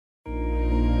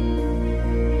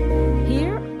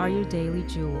are your daily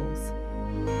jewels.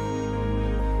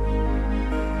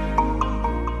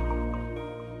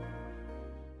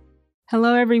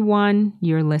 Hello, everyone.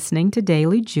 You're listening to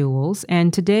Daily Jewels,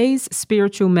 and today's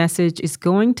spiritual message is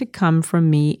going to come from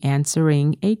me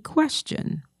answering a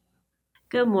question.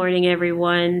 Good morning,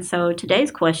 everyone. So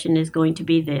today's question is going to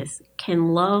be this: can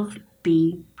love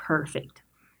be perfect?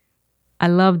 I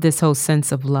love this whole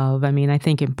sense of love. I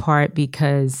think in part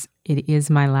because it is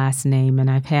my last name,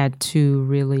 and I've had to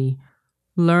really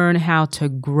learn how to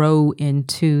grow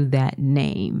into that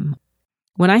name.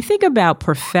 When I think about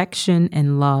perfection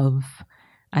and love,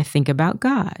 I think about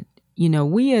God.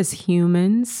 We as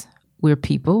humans, we're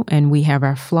people and we have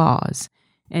our flaws.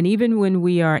 And even when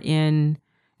we are in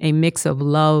a mix of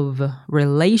love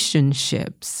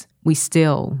relationships, we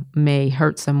still may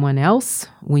hurt someone else.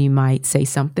 We might say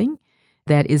something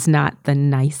that is not the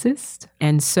nicest.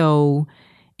 And so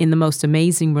in the most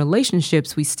amazing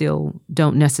relationships, we still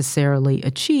don't necessarily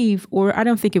achieve, or I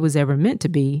don't think it was ever meant to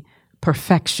be,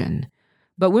 perfection.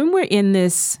 But when we're in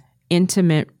this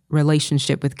intimate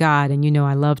relationship with God, and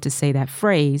I love to say that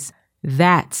phrase,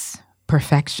 that's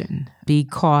perfection,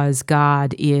 because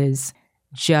God is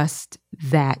just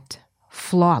that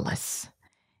flawless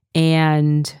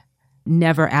and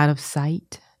never out of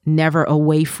sight, never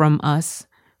away from us.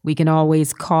 We can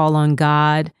always call on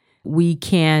God. We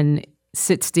can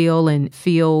sit still and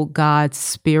feel God's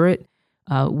spirit.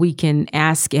 We can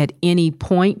ask at any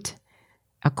point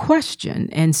a question.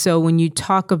 And so when you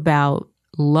talk about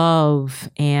love,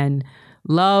 and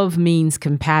love means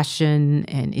compassion,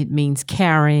 and it means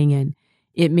caring, and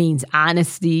it means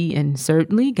honesty, and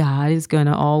certainly God is going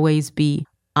to always be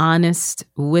honest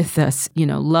with us.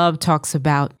 Love talks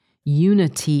about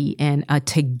unity and a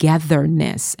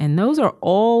togetherness, and those are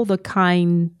all the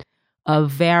kind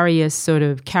of various sort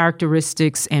of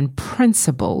characteristics and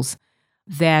principles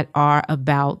that are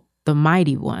about the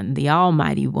mighty one, the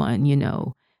almighty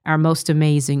one, our most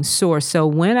amazing source. So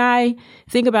when I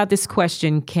think about this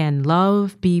question, can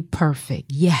love be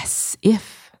perfect? Yes,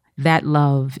 if that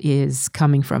love is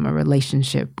coming from a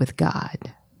relationship with God.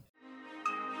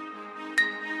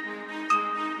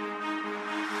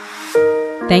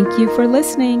 Thank you for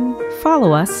listening.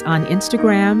 Follow us on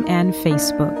Instagram and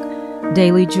Facebook.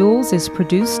 Daily Jewels is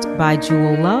produced by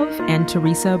Jewel Love and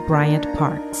Teresa Bryant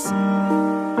Parks.